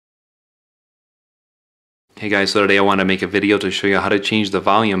Hey guys, so today I want to make a video to show you how to change the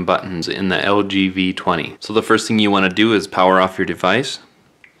volume buttons in the LG V20. So the first thing you want to do is power off your device.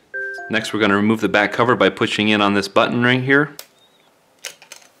 Next we're going to remove the back cover by pushing in on this button right here.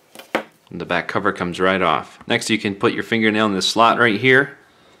 And the back cover comes right off. Next you can put your fingernail in this slot right here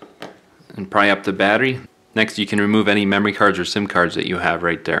and pry up the battery. Next you can remove any memory cards or SIM cards that you have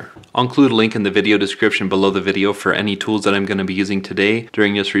right there. I'll include a link in the video description below the video for any tools that I'm going to be using today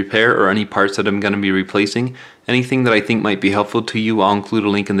during this repair, or any parts that I'm going to be replacing. Anything that I think might be helpful to you, I'll include a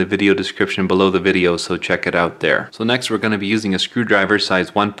link in the video description below the video, so check it out there. So next we're going to be using a screwdriver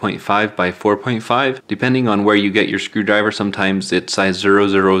size 1.5 by 4.5. Depending on where you get your screwdriver, sometimes it's size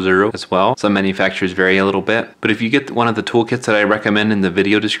 000 as well. Some manufacturers vary a little bit. But if you get one of the toolkits that I recommend in the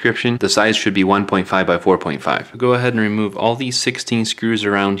video description, the size should be 1.5 by 4.5. Go ahead and remove all these 16 screws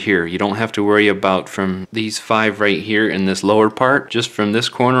around here. You don't have to worry about from these 5 right here in this lower part, just from this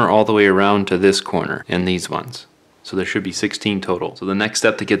corner all the way around to this corner and these ones. So there should be 16 total. So the next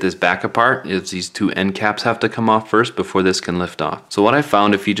step to get this back apart is these 2 end caps have to come off first before this can lift off. So what I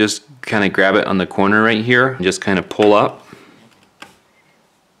found, if you just kind of grab it on the corner right here and just kind of pull up,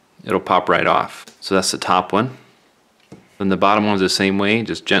 it'll pop right off. So that's the top one. Then the bottom one's the same way,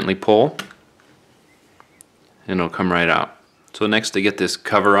 just gently pull and it'll come right out. So next, to get this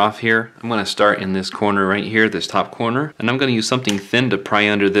cover off here, I'm going to start in this corner right here, this top corner, and I'm going to use something thin to pry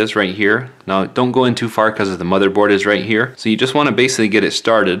under this right here. Now don't go in too far because the motherboard is right here. So you just want to basically get it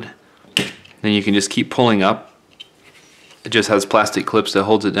started. Then you can just keep pulling up. It just has plastic clips that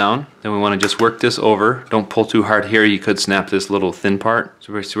holds it down. Then we want to just work this over. Don't pull too hard here, you could snap this little thin part.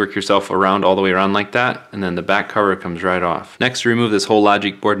 So just work yourself around all the way around like that, and then the back cover comes right off. Next, to remove this whole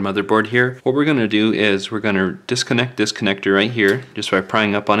logic board motherboard here, what we're going to do is we're going to disconnect this connector right here just by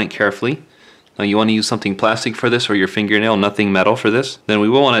prying up on it carefully. Now you want to use something plastic for this, or your fingernail, nothing metal for this. Then we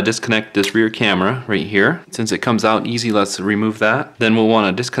will want to disconnect this rear camera right here. Since it comes out easy, let's remove that. Then we'll want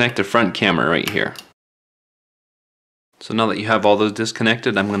to disconnect the front camera right here. So now that you have all those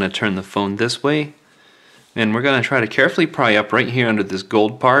disconnected, I'm going to turn the phone this way, and we're going to try to carefully pry up right here under this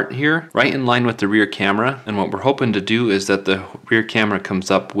gold part here, right in line with the rear camera. And what we're hoping to do is that the rear camera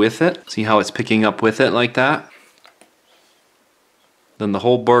comes up with it. See how it's picking up with it like that? Then the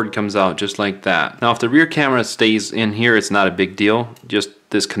whole board comes out just like that. Now if the rear camera stays in here, it's not a big deal. Just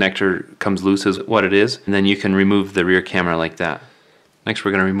this connector comes loose is what it is, and then you can remove the rear camera like that. Next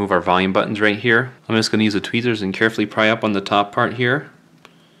we're going to remove our volume buttons right here. I'm just going to use the tweezers and carefully pry up on the top part here.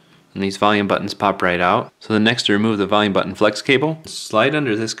 And these volume buttons pop right out. So then next, to remove the volume button flex cable, slide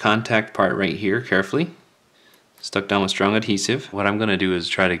under this contact part right here carefully. Stuck down with strong adhesive. What I'm going to do is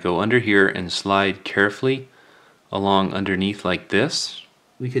try to go under here and slide carefully along underneath like this.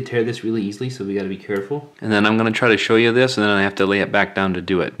 We could tear this really easily, so we got to be careful. And then I'm going to try to show you this, and then I have to lay it back down to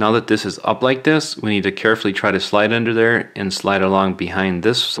do it. Now that this is up like this, we need to carefully try to slide under there and slide along behind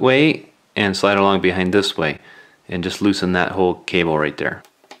this way and slide along behind this way, and just loosen that whole cable right there.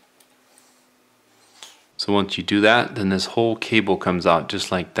 So once you do that, then this whole cable comes out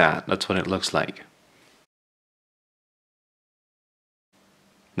just like that. That's what it looks like.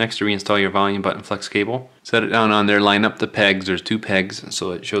 Next, to reinstall your volume button flex cable, set it down on there, line up the pegs. There's 2 pegs,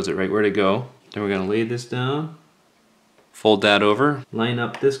 so it shows it right where to go. Then we're going to lay this down, fold that over, line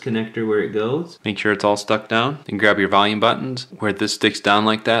up this connector where it goes, make sure it's all stuck down. Then grab your volume buttons. Where this sticks down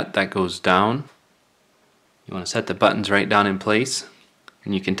like that, that goes down. You want to set the buttons right down in place,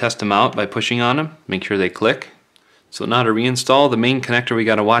 and you can test them out by pushing on them, make sure they click. So now to reinstall, the main connector we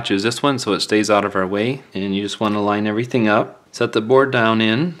got to watch is this one, so it stays out of our way, and you just want to line everything up. Set the board down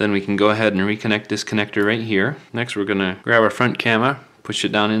in, then we can go ahead and reconnect this connector right here. Next we're going to grab our front camera, push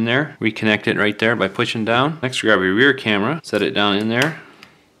it down in there, reconnect it right there by pushing down. Next grab your rear camera, set it down in there,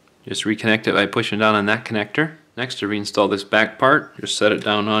 just reconnect it by pushing down on that connector. Next, to reinstall this back part, just set it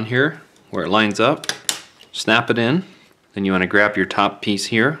down on here where it lines up, snap it in. Then you want to grab your top piece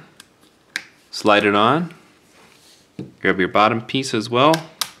here, slide it on, grab your bottom piece as well,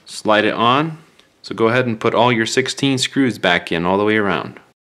 slide it on. So go ahead and put all your 16 screws back in all the way around.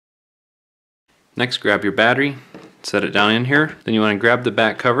 Next, grab your battery, set it down in here. Then you want to grab the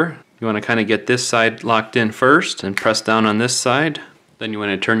back cover. You want to kind of get this side locked in first and press down on this side. Then you want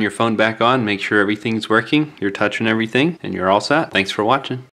to turn your phone back on, make sure everything's working, your touch and everything, and you're all set. Thanks for watching.